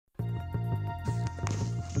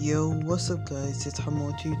Yo, what's up guys, it's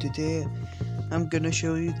Hamoti. Today I'm gonna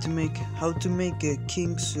show you how to make a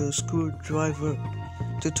King's screwdriver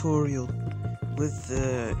tutorial with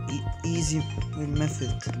easy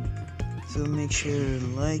method. So make sure to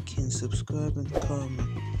like and subscribe and comment.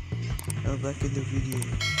 Back in the video.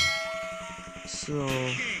 So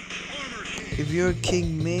if you're a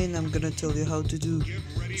King main, I'm gonna tell you how to do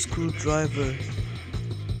screwdriver.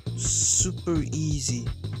 Super easy.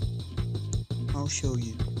 I'll show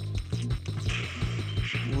you.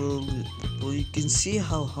 Well, you can see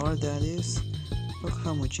how hard that is. Look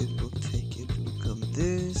how much it will take. It will become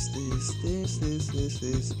this,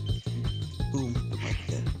 boom, like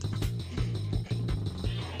that.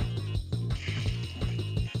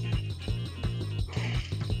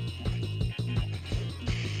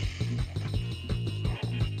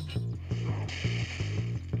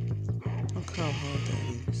 Look how hard that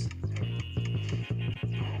is.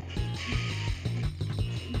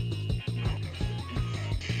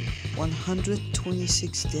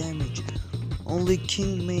 $126 damage. Only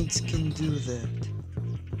King mates can do that.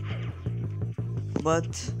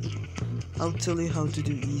 But I'll tell you how to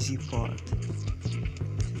do easy part.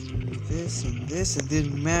 Do this and this, and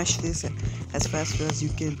then mash this as fast as you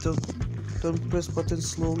can. Don't press buttons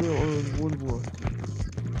slowly or it won't work.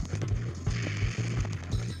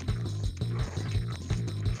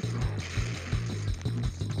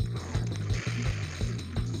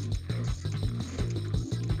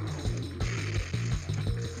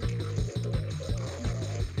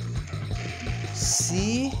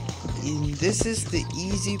 See, this is the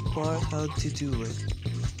easy part how to do it.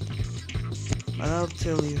 And I'll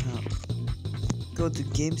tell you how. Go to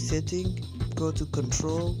game setting, go to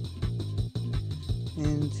control,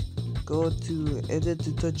 and go to edit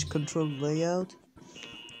to touch control layout.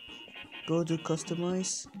 Go to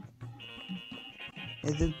customize,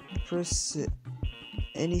 and then press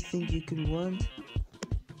anything you can want.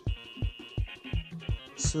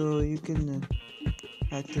 So you can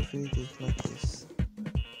activate it like this.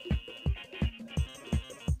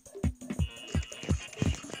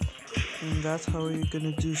 And that's how you're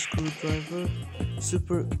gonna do screwdriver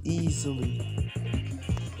super easily.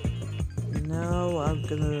 Now I'm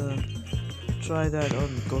gonna try that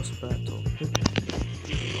on Ghost Battle.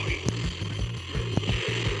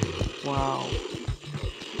 Wow.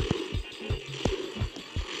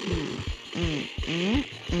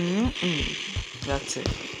 That's it.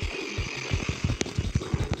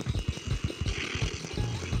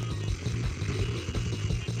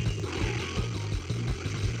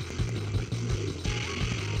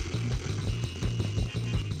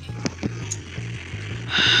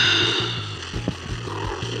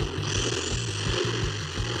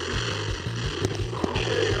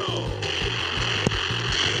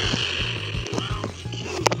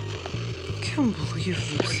 I can't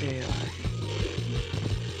believe this AI.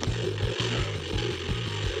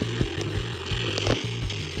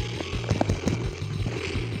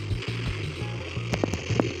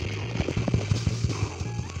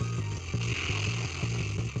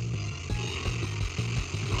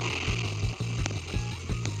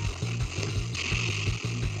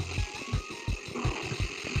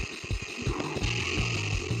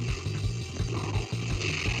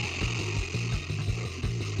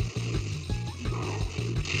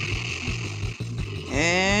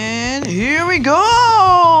 And here we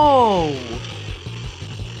go!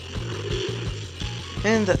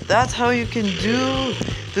 And that's how you can do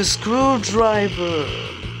the screwdriver.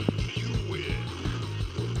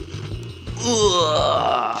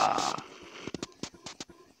 Ugh.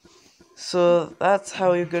 So that's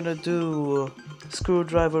how you're gonna do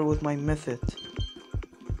screwdriver with my method.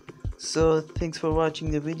 So thanks for watching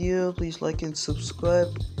the video. Please like and subscribe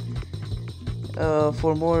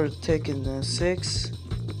for more Tekken 6.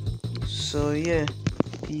 So yeah,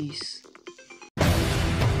 peace.